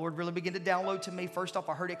the Lord really began to download to me. First off,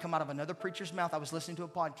 I heard it come out of another preacher's mouth. I was listening to a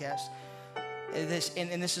podcast.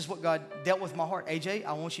 And this is what God dealt with my heart. AJ,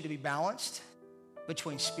 I want you to be balanced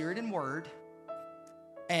between spirit and word.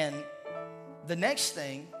 And the next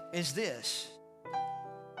thing is this.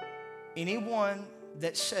 Anyone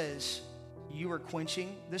that says you are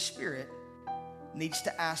quenching the Spirit needs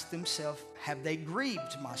to ask themselves, have they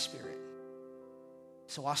grieved my spirit?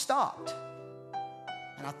 So I stopped.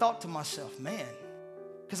 And I thought to myself, man,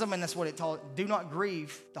 because that's what it taught. Do not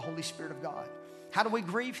grieve the Holy Spirit of God. How do we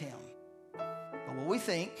grieve him? By what we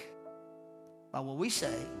think, by what we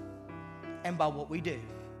say, and by what we do.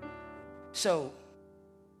 So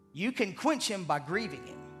you can quench him by grieving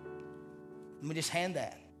him. Let me just hand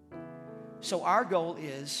that. So our goal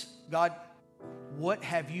is, God, what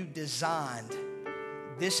have you designed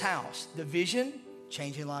this house? The vision,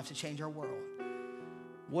 changing lives to change our world.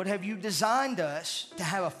 What have you designed us to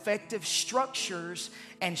have effective structures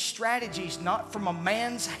and strategies, not from a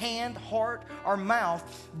man's hand, heart, or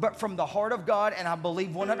mouth, but from the heart of God? And I believe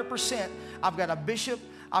 100%, I've got a bishop,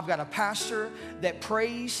 I've got a pastor that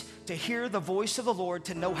prays to hear the voice of the Lord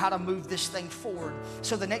to know how to move this thing forward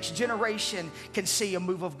so the next generation can see a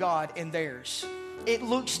move of God in theirs. It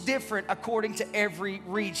looks different according to every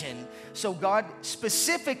region. So God,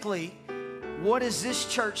 specifically, what is this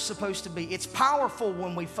church supposed to be? It's powerful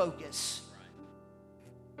when we focus.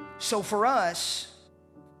 So for us,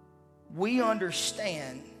 we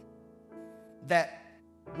understand that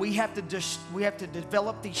we have to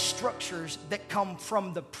develop these structures that come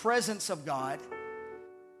from the presence of God,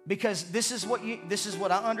 because this is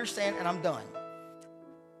what I understand, and I'm done.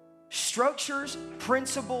 Structures,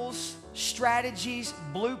 principles, strategies,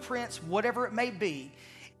 blueprints, whatever it may be,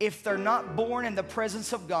 if they're not born in the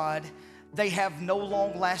presence of God, they have no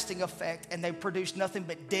long-lasting effect, and they produce nothing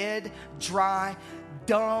but dead, dry,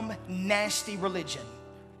 dumb, nasty religion.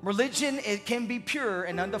 Religion, it can be pure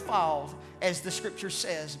and undefiled, as the scripture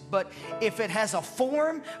says. But if it has a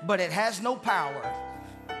form, but it has no power,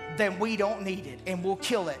 then we don't need it and we'll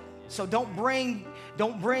kill it. So don't bring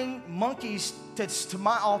monkeys to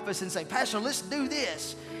my office and say, Pastor, let's do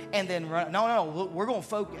this. And then run. No, we're going to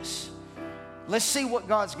focus. Let's see what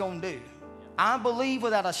God's going to do. I believe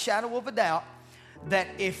without a shadow of a doubt that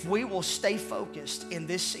if we will stay focused in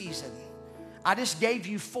this season, I just gave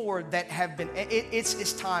you 4 that have been,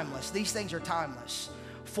 it's timeless. These things are timeless.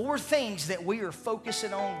 4 things that we are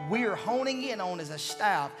focusing on, we are honing in on as a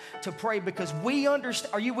staff to pray because we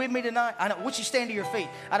understand. Are you with me tonight? I want you to stand to your feet.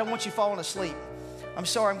 I don't want you falling asleep. I'm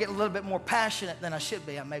sorry, I'm getting a little bit more passionate than I should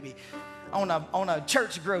be. I maybe on a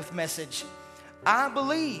church growth message. I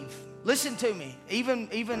believe, listen to me,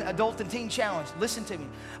 even adult and teen challenge, listen to me.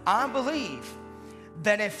 I believe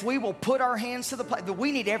that if we will put our hands to the plow, that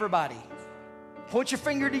we need everybody. Point your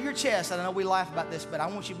finger to your chest. I know we laugh about this, but I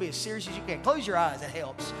want you to be as serious as you can. Close your eyes, it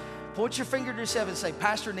helps. Point your finger to yourself and say,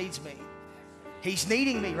 Pastor needs me. He's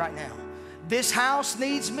needing me right now. This house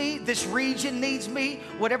needs me. This region needs me.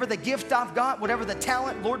 Whatever the gift I've got, whatever the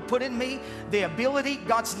talent Lord put in me, the ability,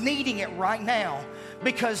 God's needing it right now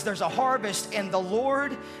because there's a harvest and the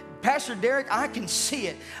Lord, Pastor Derek, I can see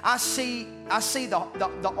it. I see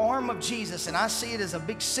the arm of Jesus, and I see it as a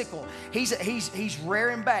big sickle. He's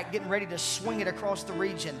rearing back, getting ready to swing it across the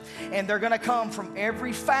region. And they're going to come from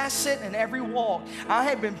every facet and every walk. I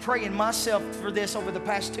have been praying myself for this over the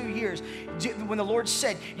past 2 years. When the Lord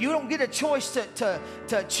said, you don't get a choice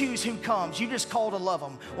to choose who comes. You just call to love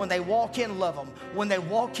them. When they walk in, love them. When they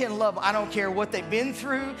walk in, love them. I don't care what they've been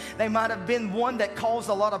through. They might have been one that caused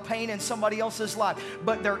a lot of pain in somebody else's life,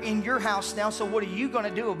 but they're in your house now, so what are you going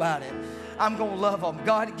to do about it? I'm going to love them.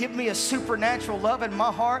 God, give me a supernatural love in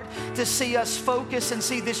my heart to see us focus and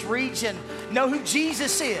see this region know who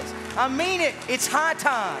Jesus is. I mean it. It's high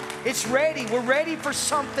time. It's ready. We're ready for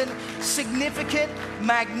something significant,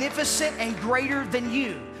 magnificent, and greater than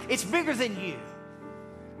you. It's bigger than you.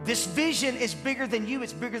 This vision is bigger than you.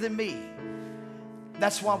 It's bigger than me.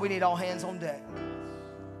 That's why we need all hands on deck.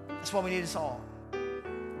 That's why we need us all.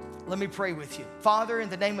 Let me pray with you. Father, in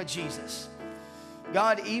the name of Jesus,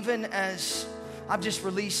 God, even as I've just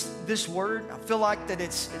released this word, I feel like that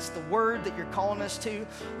it's the word that you're calling us to.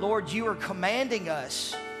 Lord, you are commanding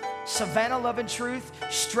us, Savannah Love and Truth,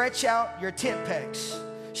 stretch out your tent pegs,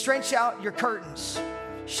 stretch out your curtains,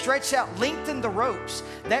 stretch out, lengthen the ropes.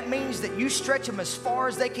 That means that you stretch them as far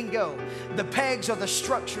as they can go. The pegs are the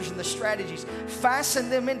structures and the strategies. Fasten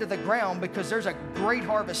them into the ground because there's a great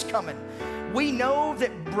harvest coming. We know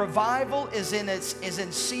that revival is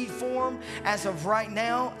in seed form as of right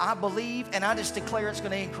now. I believe, and I just declare it's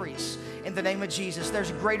going to increase in the name of Jesus. There's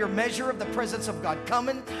a greater measure of the presence of God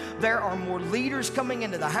coming. There are more leaders coming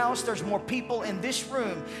into the house. There's more people in this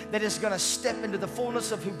room that is going to step into the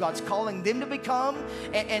fullness of who God's calling them to become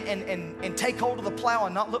and take hold of the plow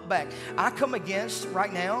and not look back. I come against,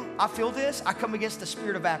 right now, I feel this, I come against the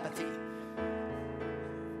spirit of apathy.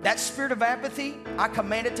 That spirit of apathy, I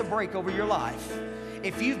command it to break over your life.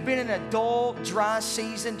 If you've been in a dull, dry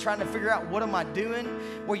season trying to figure out what am I doing,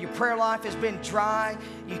 where your prayer life has been dry,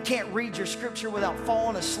 you can't read your scripture without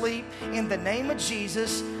falling asleep, in the name of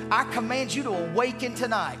Jesus, I command you to awaken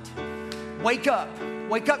tonight. Wake up,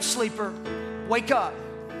 sleeper, wake up.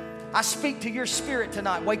 I speak to your spirit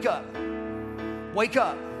tonight, wake up, wake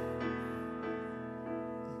up.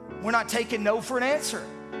 We're not taking no for an answer.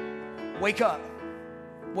 Wake up.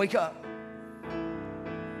 Wake up.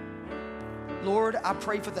 Lord, I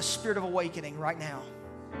pray for the spirit of awakening right now.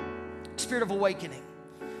 Spirit of awakening.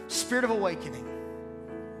 Spirit of awakening.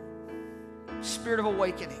 Spirit of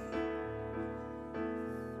awakening.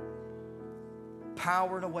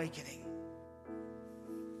 Power and awakening.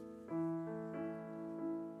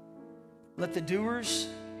 Let the doers,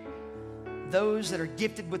 those that are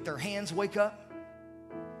gifted with their hands, wake up.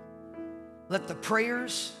 Let the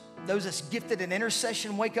prayers, those that's gifted in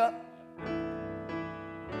intercession, wake up.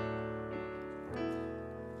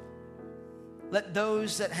 Let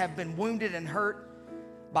those that have been wounded and hurt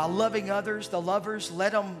by loving others, the lovers,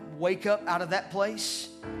 let them wake up out of that place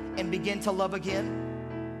and begin to love again.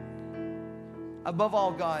 Above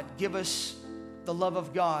all, God, give us the love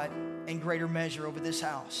of God in greater measure over this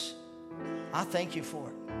house. I thank you for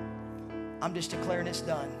it. I'm just declaring it's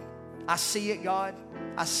done. I see it, God.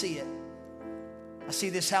 I see it. I see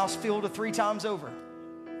this house filled 3 times over.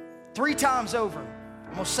 3 times over.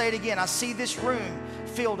 I'm going to say it again. I see this room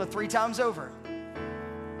filled 3 times over.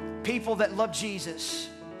 People that love Jesus,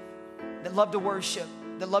 that love to worship,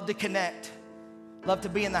 that love to connect, Love to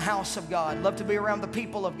be in the house of God. Love to be around the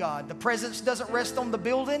people of God. The presence doesn't rest on the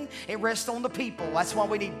building. It rests on the people. That's why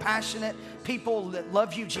we need passionate people that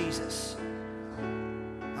love you, Jesus.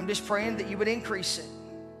 I'm just praying that you would increase it.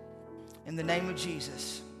 In the name of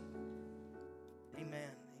Jesus.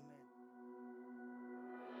 Amen.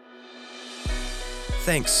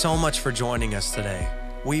 Thanks so much for joining us today.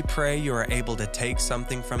 We pray you are able to take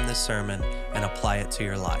something from this sermon and apply it to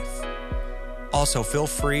your life. Also, feel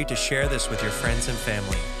free to share this with your friends and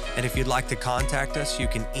family. And if you'd like to contact us, you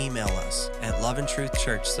can email us at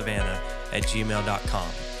loveandtruthchurchsavannah@gmail.com.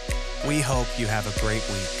 We hope you have a great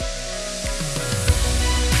week.